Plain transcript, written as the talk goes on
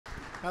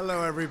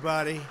Hello,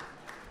 everybody.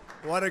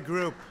 What a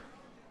group.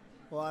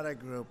 What a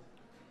group.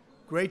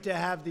 Great to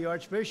have the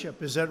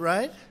Archbishop, is that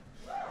right?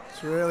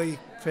 It's really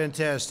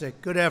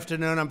fantastic. Good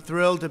afternoon. I'm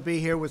thrilled to be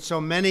here with so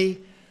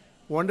many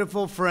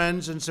wonderful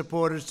friends and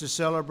supporters to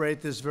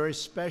celebrate this very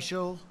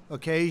special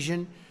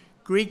occasion,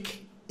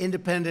 Greek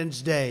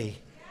Independence Day.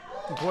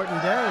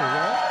 Important day,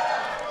 right?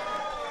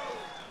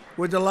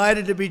 We're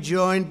delighted to be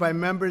joined by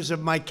members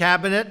of my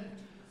cabinet,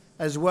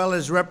 as well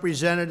as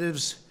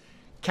representatives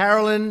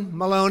Carolyn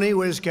Maloney.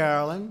 Where's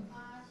Carolyn?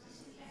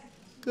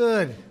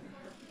 Good.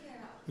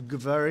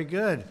 Very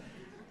good.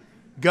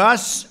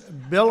 Gus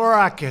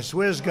Bilirakis.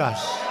 Where's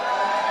Gus?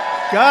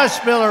 Gus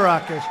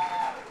Bilirakis.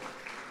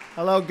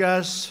 Hello,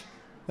 Gus.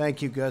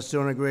 Thank you, Gus.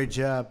 Doing a great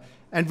job.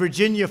 And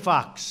Virginia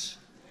Fox.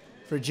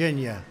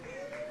 Virginia.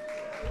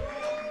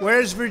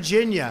 Where's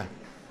Virginia?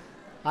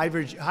 Hi,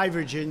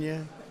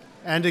 Virginia.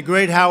 And the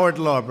great Howard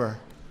Lorber,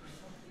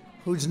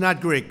 who's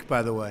not Greek,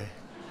 by the way.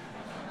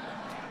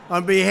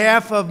 On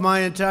behalf of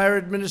my entire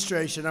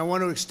administration, I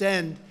want to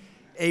extend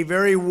a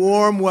very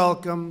warm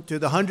welcome to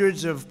the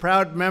hundreds of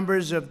proud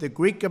members of the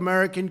Greek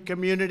American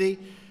community.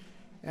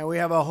 And we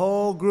have a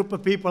whole group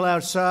of people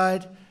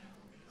outside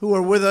who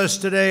are with us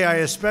today. I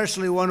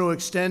especially want to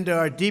extend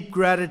our deep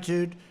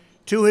gratitude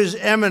to His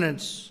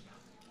Eminence,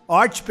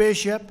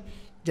 Archbishop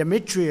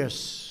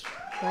Demetrios.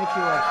 Thank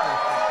you, Archbishop.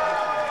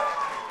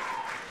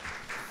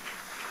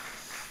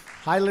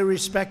 Highly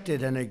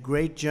respected and a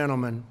great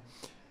gentleman,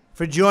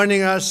 for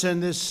joining us in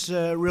this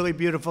really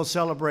beautiful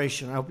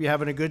celebration. I hope you're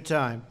having a good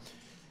time.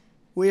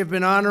 We have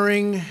been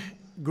honoring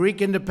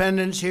Greek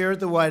independence here at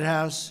the White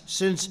House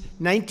since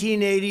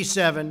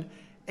 1987,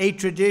 a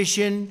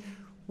tradition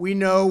we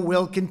know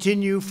will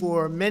continue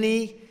for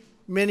many,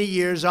 many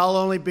years. I'll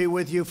only be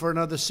with you for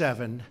another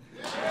 7.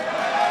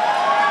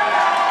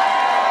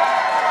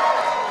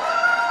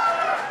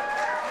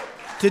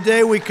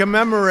 Today we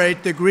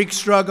commemorate the Greek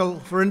struggle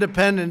for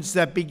independence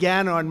that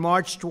began on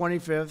March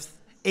 25th,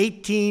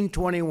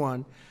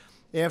 1821.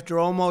 After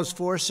almost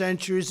 4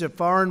 centuries of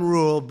foreign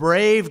rule,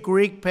 brave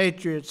Greek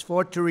patriots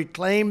fought to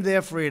reclaim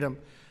their freedom,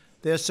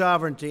 their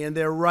sovereignty, and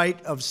their right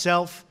of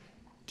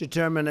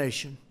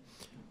self-determination.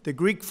 The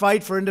Greek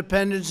fight for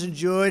independence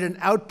enjoyed an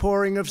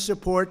outpouring of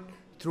support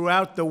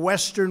throughout the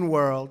Western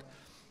world.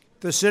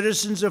 The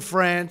citizens of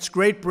France,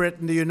 Great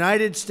Britain, the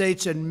United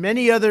States, and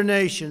many other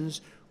nations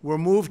were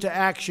moved to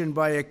action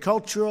by a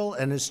cultural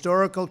and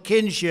historical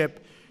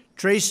kinship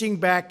tracing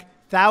back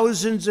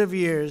thousands of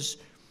years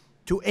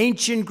to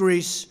ancient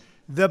Greece,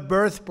 the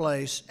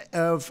birthplace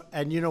of,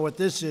 and you know what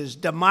this is,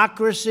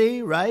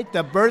 democracy, right?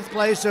 The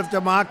birthplace of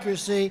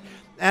democracy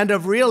and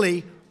of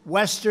really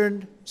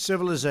Western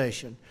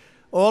civilization.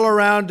 All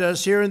around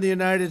us here in the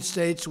United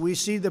States, we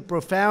see the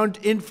profound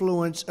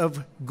influence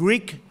of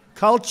Greek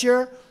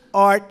culture,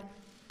 art,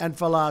 and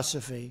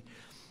philosophy.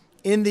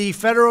 In the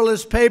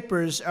Federalist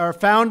Papers, our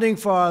founding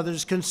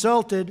fathers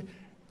consulted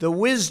the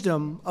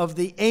wisdom of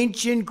the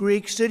ancient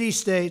Greek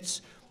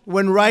city-states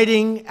when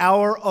writing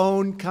our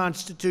own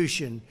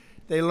Constitution.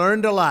 They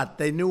learned a lot.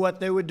 They knew what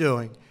they were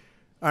doing.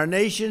 Our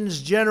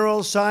nation's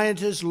generals,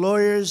 scientists,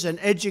 lawyers, and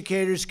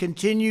educators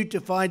continue to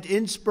find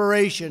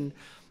inspiration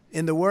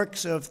in the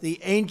works of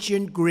the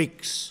ancient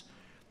Greeks.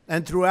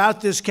 And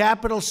throughout this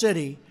capital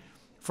city,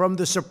 from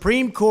the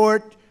Supreme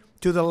Court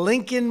to the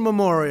Lincoln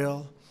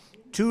Memorial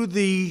to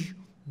the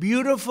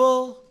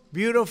beautiful,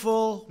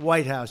 beautiful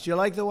White House. You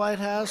like the White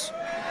House?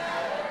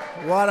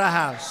 What a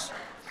house.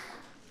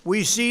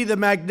 We see the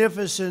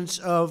magnificence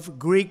of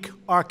Greek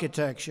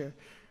architecture.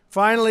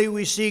 Finally,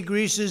 we see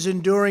Greece's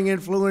enduring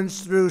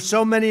influence through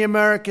so many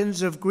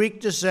Americans of Greek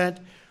descent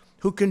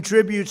who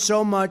contribute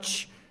so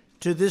much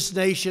to this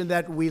nation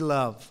that we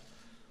love.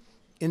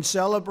 In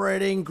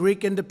celebrating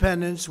Greek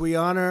independence, we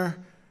honor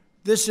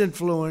this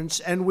influence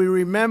and we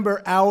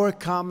remember our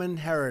common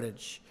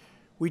heritage.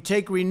 We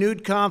take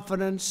renewed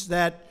confidence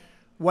that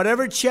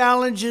whatever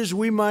challenges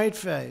we might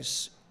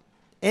face,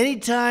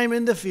 anytime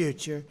in the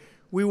future,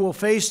 we will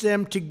face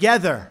them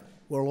together.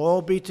 We'll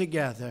all be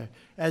together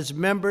as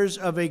members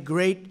of a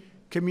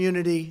great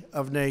community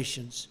of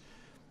nations.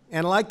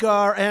 And like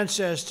our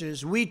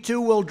ancestors, we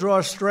too will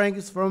draw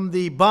strength from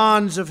the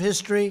bonds of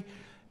history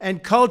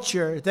and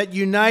culture that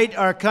unite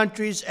our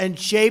countries and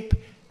shape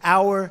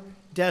our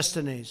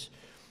destinies.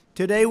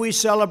 Today we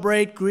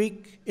celebrate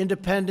Greek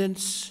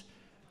independence,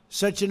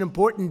 such an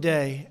important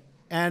day,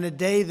 and a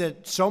day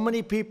that so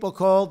many people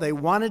called. They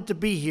wanted to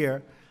be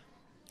here,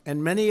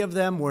 and many of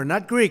them were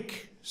not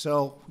Greek,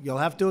 so you'll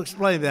have to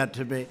explain that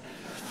to me.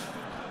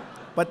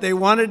 But they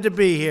wanted to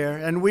be here,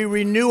 and we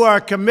renew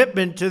our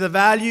commitment to the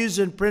values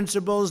and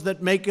principles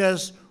that make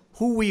us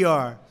who we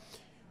are.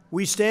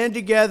 We stand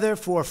together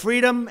for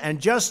freedom and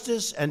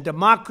justice and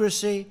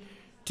democracy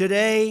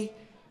today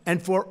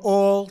and for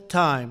all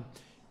time.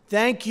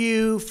 Thank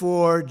you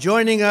for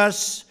joining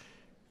us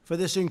for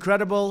this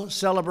incredible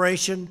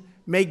celebration.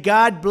 May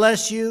God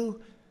bless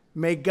you.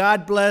 May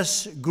God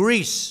bless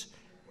Greece.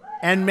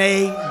 And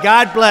may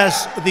God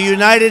bless the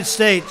United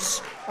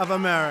States of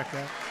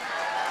America.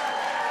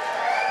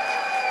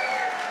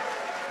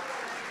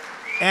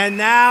 And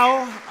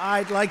now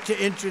I'd like to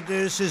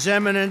introduce His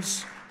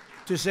Eminence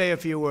to say a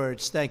few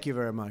words. Thank you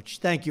very much.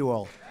 Thank you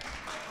all.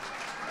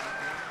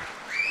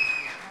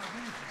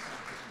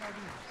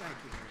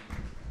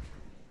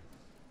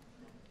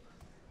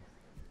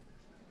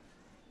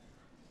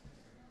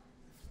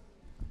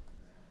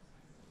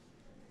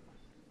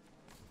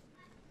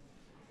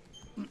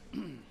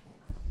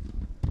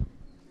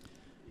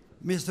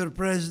 Mr.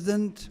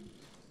 President,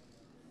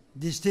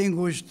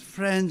 distinguished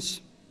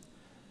friends,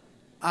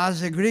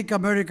 as a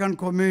Greek-American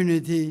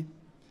community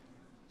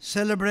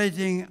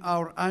celebrating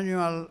our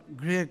annual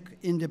Greek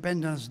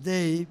Independence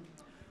Day,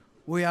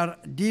 we are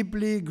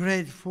deeply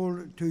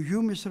grateful to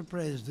you, Mr.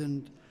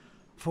 President,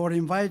 for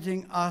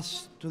inviting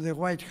us to the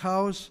White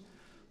House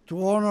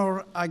to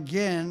honor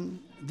again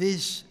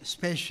this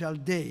special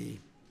day.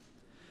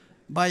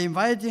 By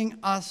inviting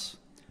us,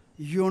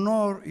 you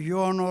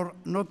honor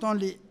not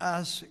only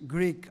us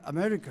Greek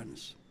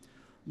Americans,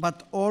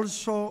 but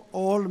also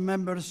all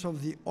members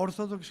of the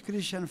Orthodox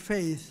Christian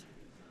faith.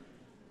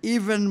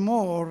 Even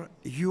more,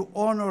 you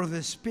honor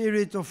the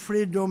spirit of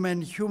freedom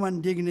and human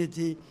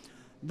dignity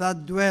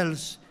that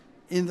dwells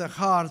in the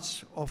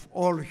hearts of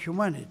all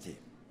humanity.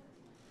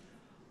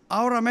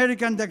 Our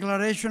American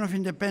Declaration of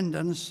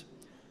Independence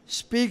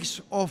speaks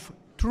of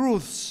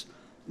truths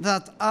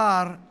that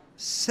are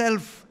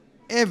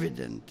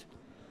self-evident: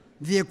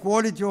 the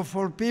equality of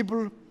all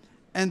people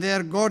and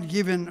their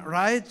God-given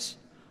rights,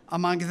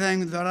 among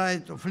them the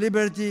right of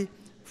liberty,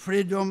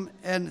 freedom,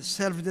 and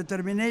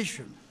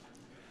self-determination.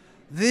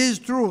 These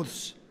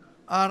truths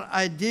are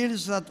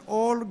ideals that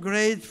all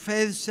great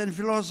faiths and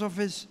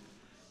philosophies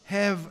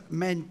have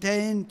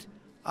maintained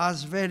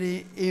as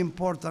very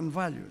important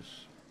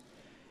values.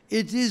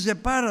 It is a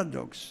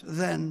paradox,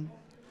 then,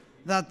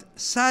 that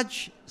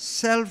such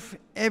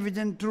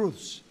self-evident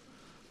truths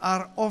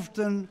are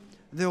often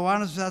the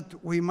ones that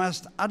we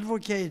must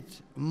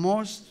advocate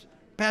most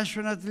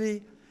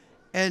passionately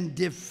and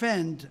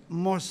defend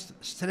most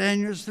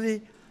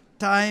strenuously,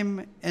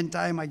 time and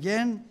time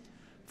again,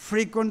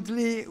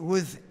 frequently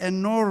with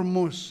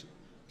enormous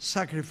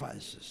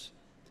sacrifices.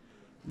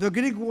 The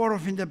Greek War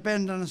of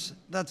Independence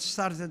that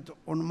started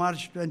on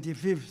March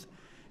 25th,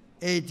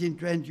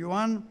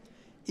 1821,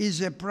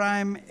 is a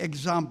prime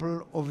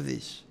example of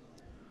this.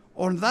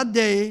 On that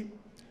day,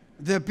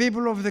 the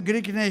people of the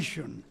Greek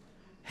nation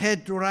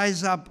had to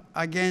rise up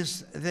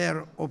against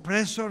their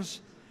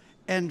oppressors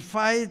and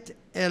fight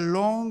a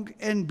long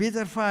and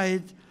bitter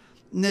fight,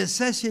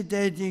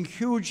 necessitating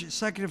huge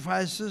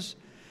sacrifices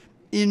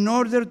in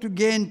order to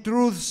gain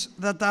truths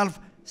that are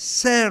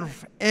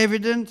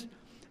self-evident,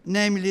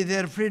 namely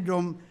their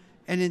freedom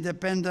and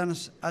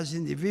independence as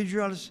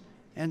individuals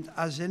and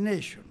as a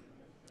nation.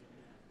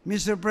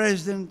 Mr.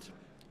 President,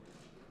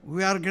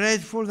 we are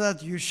grateful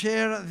that you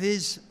share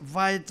these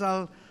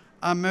vital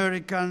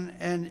American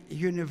and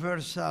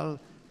universal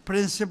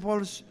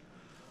principles.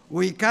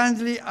 We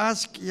kindly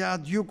ask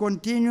that you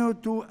continue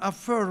to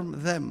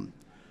affirm them,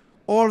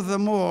 all the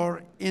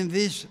more in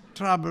this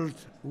troubled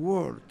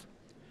world.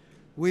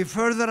 We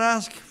further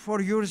ask for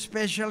your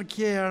special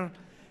care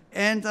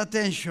and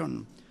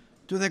attention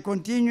to the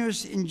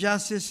continuous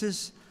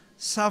injustices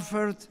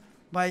suffered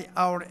by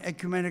our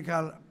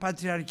Ecumenical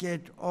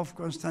Patriarchate of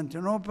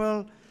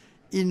Constantinople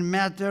in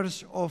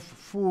matters of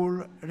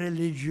full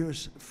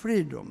religious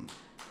freedom.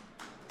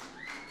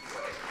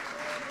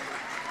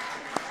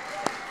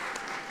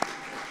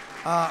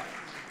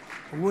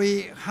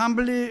 We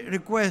humbly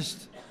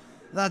request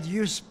that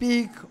you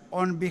speak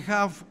on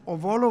behalf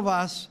of all of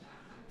us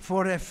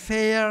for a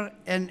fair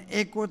and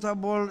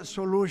equitable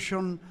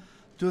solution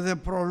to the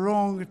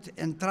prolonged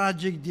and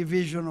tragic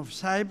division of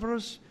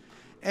Cyprus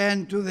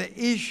and to the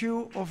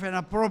issue of an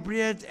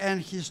appropriate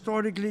and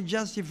historically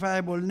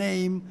justifiable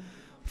name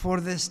for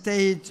the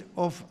state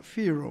of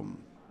Fyrom.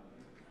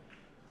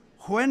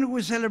 When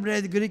we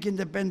celebrate Greek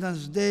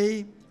Independence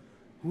Day,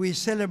 we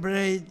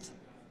celebrate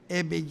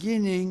a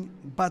beginning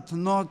but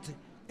not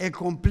a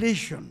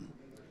completion.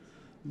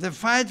 The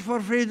fight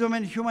for freedom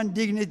and human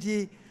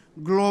dignity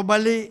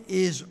globally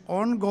is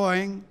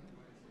ongoing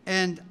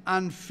and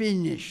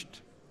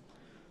unfinished.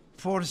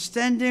 For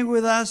standing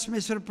with us,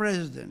 Mr.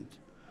 President,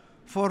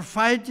 for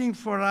fighting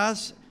for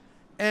us,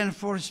 and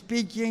for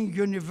speaking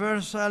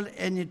universal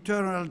and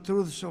eternal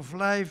truths of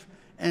life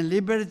and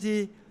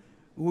liberty,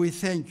 we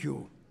thank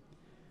you.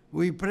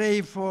 We pray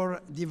for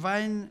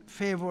divine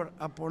favor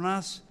upon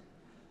us,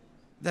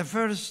 the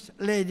First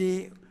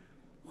Lady,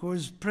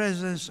 whose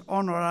presence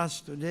honors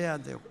us today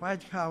at the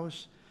White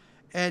House,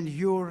 and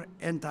your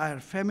entire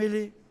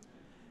family.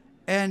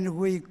 And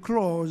we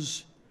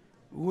close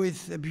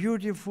with a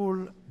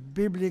beautiful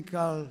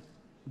biblical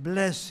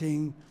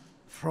blessing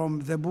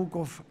from the book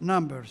of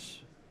Numbers.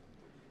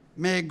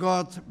 May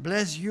God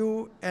bless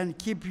you and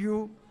keep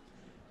you.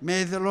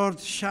 May the Lord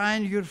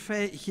shine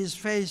his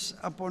face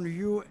upon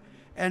you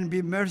and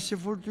be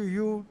merciful to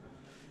you.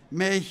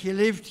 May he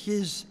lift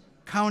his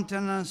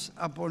countenance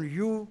upon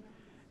you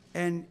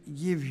and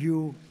give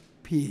you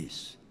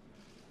peace.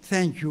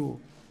 Thank you,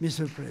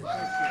 Mr. President.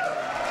 Thank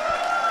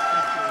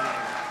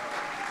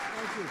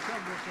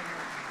you. so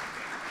much.